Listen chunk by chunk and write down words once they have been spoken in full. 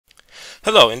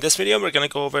Hello, in this video we're going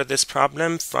to go over this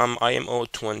problem from IMO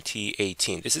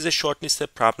 2018. This is a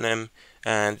shortlisted problem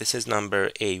and this is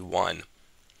number A1.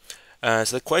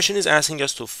 So the question is asking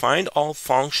us to find all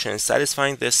functions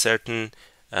satisfying this certain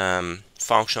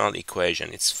functional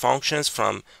equation. It's functions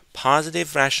from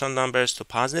positive rational numbers to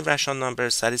positive rational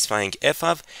numbers satisfying f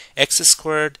of x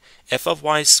squared, f of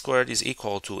y squared is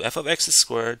equal to f of x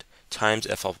squared times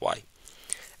f of y.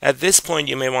 At this point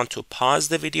you may want to pause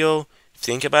the video,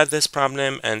 think about this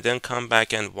problem, and then come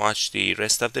back and watch the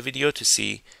rest of the video to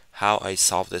see how I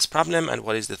solve this problem and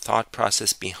what is the thought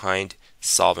process behind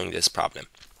solving this problem.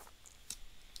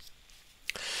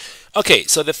 Okay,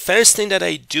 so the first thing that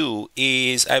I do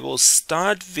is I will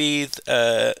start with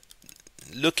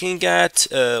looking at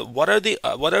what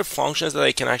are functions that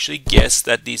I can actually guess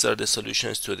that these are the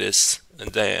solutions to this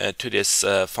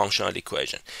functional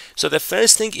equation. So the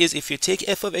first thing is, if you take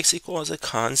f of x equals a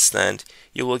constant,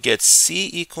 you will get c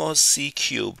equals c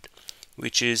cubed,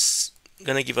 which is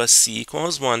going to give us c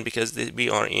equals 1 because we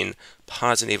are in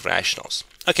positive rationals.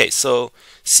 Okay, so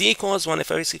c equals 1,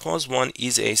 f of x equals 1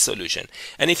 is a solution.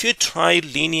 And if you try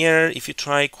linear, if you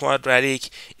try quadratic,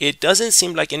 it doesn't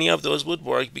seem like any of those would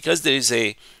work because there is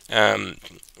a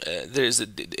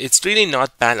it's really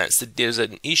not balanced. There's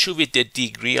an issue with the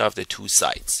degree of the two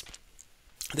sides.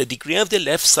 The degree of the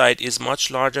left side is much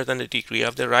larger than the degree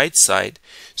of the right side,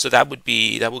 so that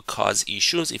would cause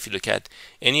issues if you look at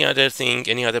any other thing,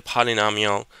 any other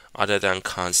polynomial other than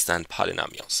constant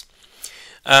polynomials.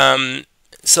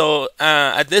 So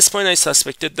at this point I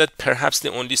suspected that perhaps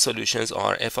the only solutions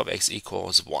are f of x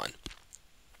equals 1.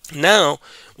 Now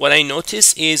what I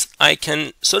notice is I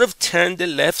can sort of turn the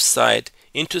left side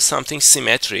into something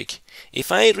symmetric. If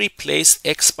I replace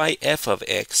x by f of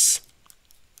x,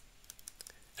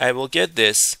 I will get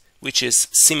this, which is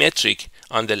symmetric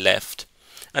on the left,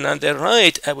 and on the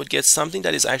right I would get something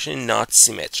that is actually not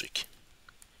symmetric.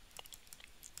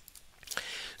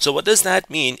 So what does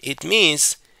that mean? It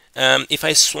means if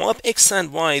I swap x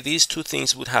and y, these two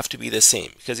things would have to be the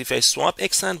same, because if I swap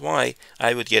x and y,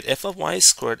 I would get f of y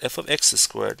squared, f of x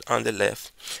squared on the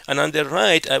left, and on the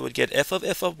right I would get f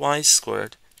of y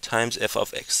squared times f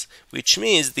of x, which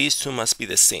means these two must be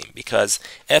the same, because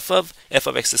f of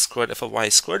x squared, f of y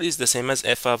squared is the same as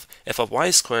f of y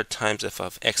squared times f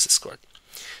of x squared.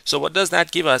 So what does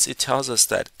that give us? It tells us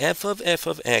that f of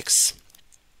x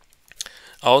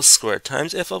all squared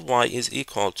times f of y is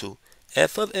equal to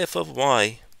f of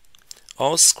y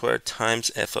all squared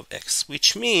times f of x,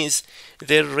 which means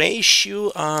the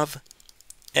ratio of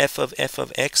f of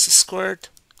x squared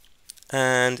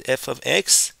and f of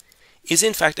x is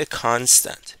in fact a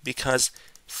constant, because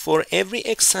for every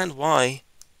x and y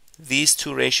these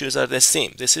two ratios are the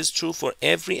same. This is true for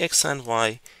every x and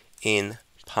y in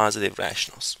positive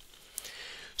rationals.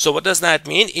 So what does that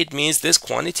mean? It means this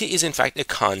quantity is in fact a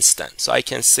constant. So I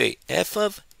can say f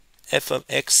of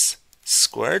x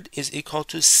squared is equal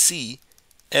to c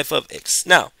f of x.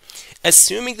 Now,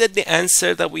 assuming that the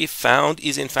answer that we found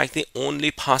is in fact the only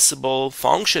possible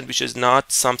function, which is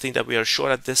not something that we are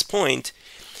sure at this point,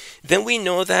 then we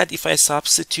know that if I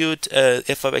substitute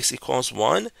f of x equals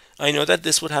 1, I know that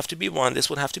this would have to be 1, this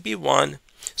would have to be 1,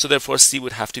 so therefore c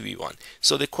would have to be 1.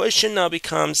 So the question now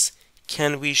becomes,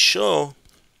 can we show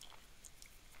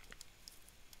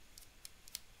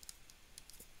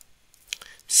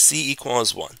c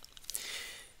equals 1?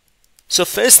 So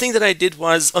first thing that I did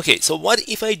was, okay, so what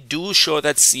if I do show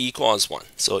that c equals 1?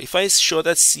 So if I show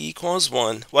that c equals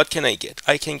 1, what can I get?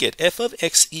 I can get f of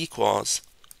x equals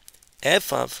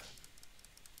f of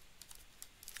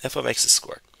x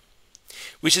squared,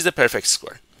 which is the perfect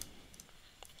square.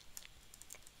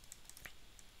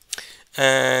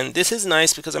 And this is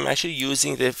nice because I'm actually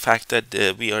using the fact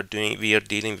that we are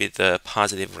dealing with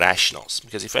positive rationals,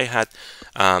 because if I had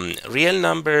real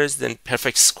numbers, then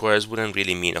perfect squares wouldn't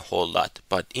really mean a whole lot,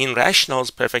 but in rationals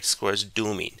perfect squares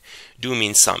do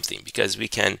mean something, because we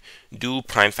can do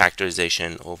prime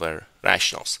factorization over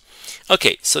rationals.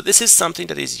 Okay, so this is something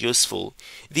that is useful.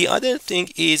 The other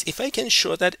thing is, if I can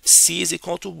show that c is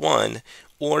equal to 1,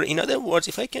 or in other words,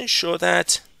 if I can show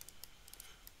that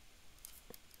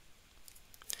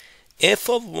f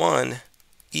of 1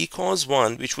 equals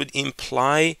 1, which would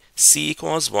imply c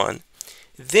equals 1,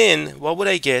 then what would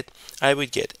I get? I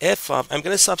would get f of, I'm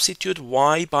going to substitute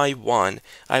y by 1,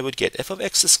 I would get f of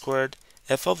x squared,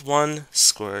 f of 1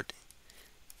 squared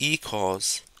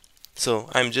equals, so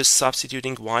I'm just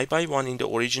substituting y by 1 in the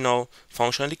original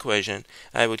functional equation,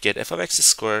 I would get f of x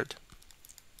squared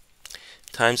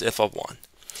times f of 1.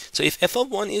 So if f of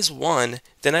 1 is 1,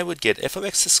 then I would get f of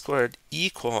x squared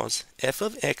equals f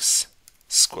of x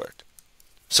squared.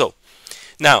 So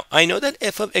Now, I know that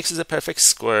f of x is a perfect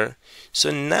square. So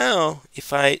now,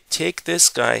 if I take this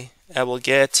guy, I will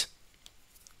get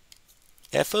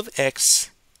f of x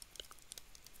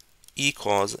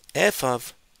equals f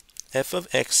of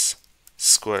x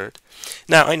squared.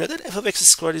 Now, I know that f of x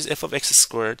squared is f of x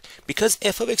squared. Because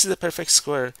f of x is a perfect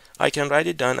square, I can write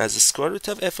it down as the square root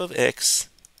of f of x,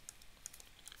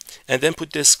 and then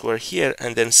put this square here,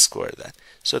 and then square that.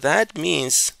 So that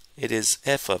means it is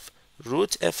f of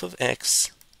root f of x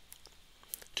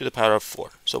to the power of 4.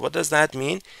 So what does that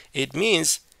mean? It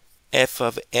means f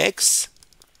of x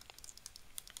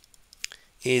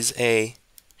is a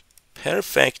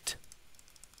perfect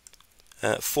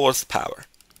fourth power.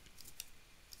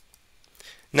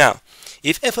 Now,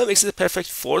 if f of x is a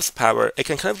perfect fourth power, I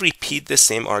can kind of repeat the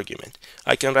same argument.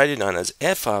 I can write it down as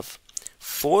f of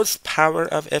fourth power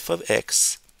of f of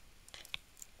x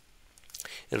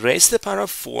raised to the power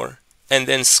of 4 and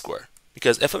then square.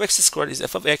 Because f of x squared is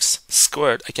f of x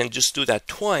squared, I can just do that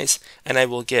twice and I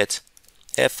will get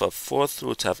f of fourth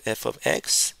root of f of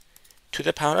x to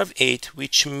the power of 8,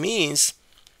 which means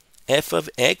f of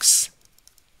x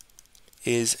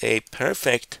is a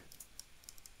perfect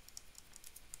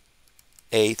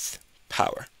eighth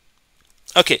power.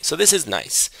 Okay, so this is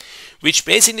nice, which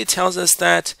basically tells us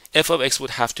that f of x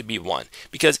would have to be 1.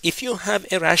 Because if you have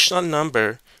a rational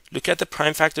number, look at the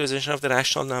prime factorization of the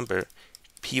rational number,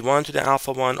 p1 to the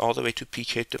alpha 1 all the way to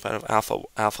pk to the power of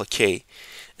alpha k.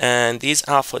 And these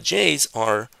alpha j's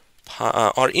are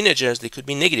integers. They could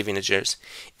be negative integers.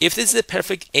 If this is a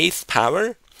perfect eighth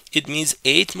power, it means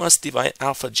 8 must divide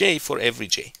alpha j for every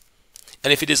j.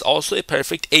 And if it is also a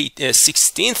perfect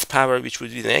 16th power, which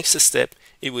would be the next step,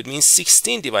 it would mean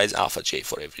 16 divides alpha j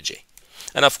for every j.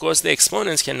 And of course, the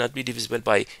exponents cannot be divisible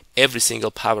by every single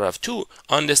power of 2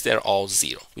 unless they're all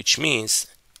 0, which means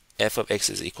f of x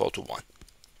is equal to 1.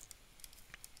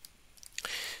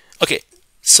 Okay,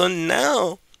 so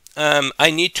now I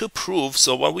need to prove,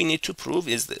 so what we need to prove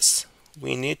is this.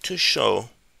 We need to show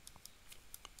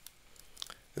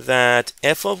that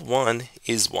f of 1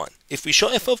 is 1. If we show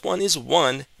f of 1 is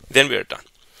 1, then we're done.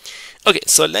 Okay,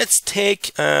 so let's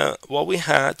take what we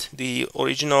had, the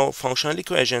original functional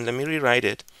equation. Let me rewrite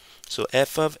it. So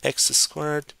f of x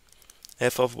squared,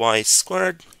 f of y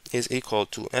squared is equal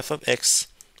to f of x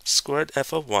squared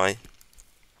f of y.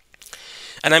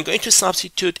 And I'm going to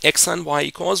substitute x and y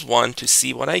equals 1 to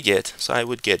see what I get. So I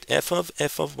would get f of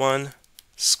 1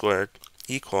 squared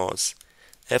equals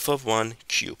f of 1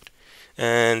 cubed.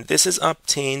 And this is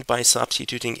obtained by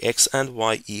substituting x and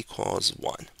y equals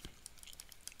 1.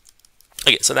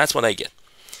 Okay, so that's what I get.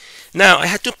 Now, I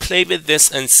had to play with this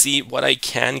and see what I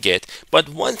can get. But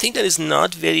one thing that is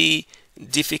not very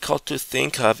difficult to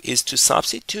think of is to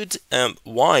substitute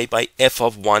y by f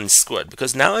of 1 squared.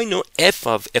 Because now I know f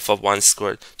of 1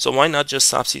 squared. So why not just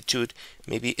substitute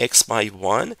maybe x by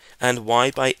 1 and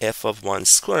y by f of 1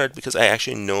 squared, because I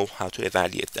actually know how to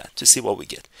evaluate that to see what we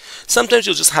get. Sometimes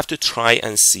you'll just have to try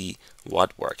and see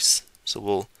what works. So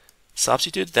we'll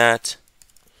substitute that.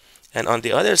 And on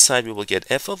the other side, we will get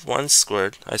f of 1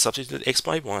 squared. I substituted x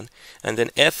by 1. And then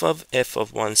f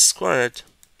of 1 squared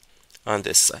on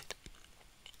this side.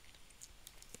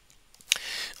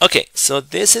 Okay, so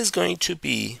this is going to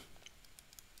be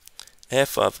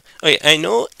f of, okay, I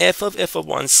know f of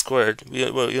 1 squared. We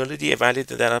already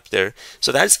evaluated that up there.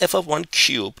 So that's f of 1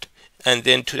 cubed. And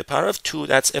then to the power of 2,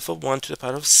 that's f of 1 to the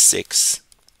power of 6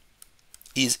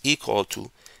 is equal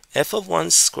to f of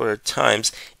 1 squared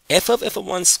times f of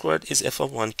 1 squared is f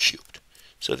of 1 cubed.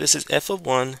 So this is f of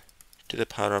 1 to the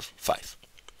power of 5.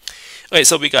 Okay,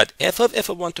 so we got f of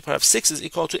 1 to the power of 6 is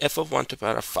equal to f of 1 to the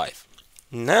power of 5.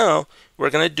 Now we're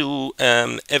going to do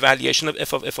evaluation of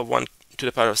f of 1 to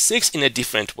the power of 6 in a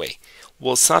different way.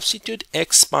 We'll substitute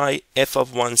x by f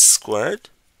of 1 squared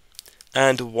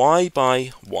and y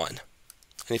by 1.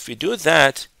 And if we do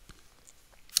that,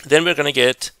 then we're going to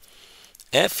get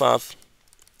f of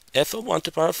 1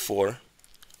 to the power of 4,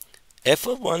 f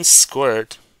of 1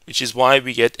 squared, which is why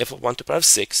we get f of 1 to the power of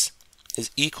 6,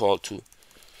 is equal to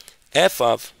f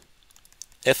of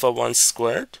 1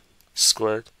 squared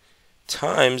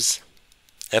times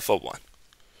f of 1.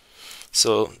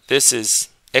 So this is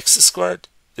x squared,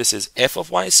 this is f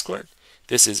of y squared,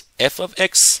 this is f of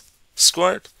x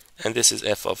squared, and this is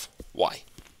f of y.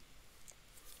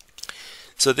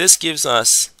 So this gives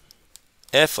us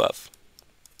f of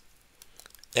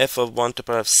 1 to the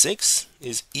power of 6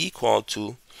 is equal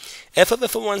to f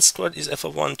of 1 squared is f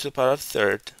of 1 to the power of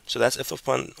 3rd. So that's f of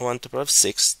 1 to the power of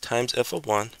 6 times f of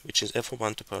 1, which is f of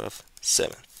 1 to the power of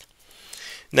 7th.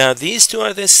 Now these two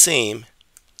are the same.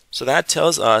 So that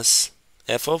tells us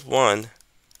f of 1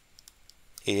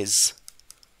 is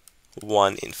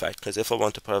 1, in fact, because f of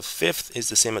 1 to the power of 5th is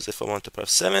the same as f of 1 to the power of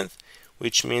 7th,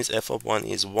 which means f of 1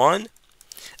 is 1.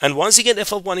 And once you get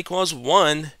f of 1 equals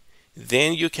 1,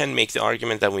 then you can make the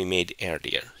argument that we made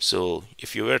earlier. So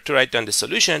if you were to write down the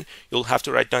solution, you'll have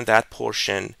to write down that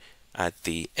portion at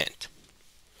the end.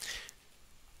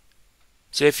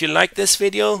 So if you like this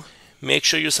video, make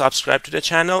sure you subscribe to the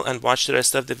channel and watch the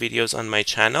rest of the videos on my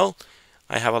channel.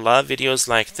 I have a lot of videos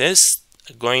like this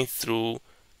going through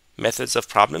methods of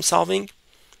problem solving,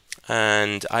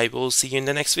 and I will see you in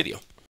the next video.